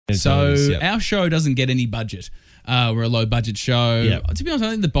So Yep. our show doesn't get any budget. We're a low budget show. Yep. To be honest, I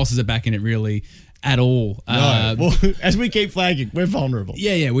don't think the bosses are backing it really at all. No. Well, as we keep flagging, we're vulnerable.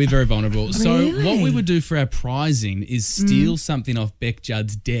 Yeah, we're very vulnerable. So Really? what we would do for our prizing is steal something off Beck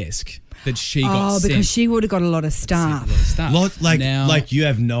Judd's desk that she got sent. because she would have got a lot of stuff. Now, You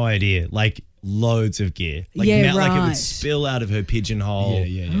have no idea. Like loads of gear. Like Yeah, Like it right. would spill out of her pigeonhole.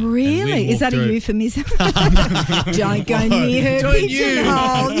 Yeah. Really? Is that a euphemism? Don't go near her Don't you?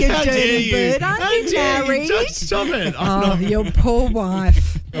 pigeonhole, you How dare dirty you? bird. Aren't How you dare you? married? Don't stop it. Oh, your poor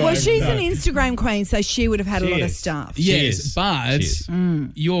wife. Well, she's an Instagram queen, so she would have had a lot of is. stuff. yes, is. but She is.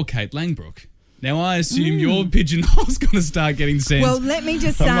 you're Kate Langbrook. Now, I assume your pigeonhole's going to start getting sent. Well, let me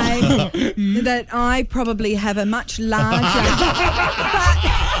just say that I probably have a much larger...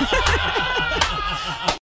 but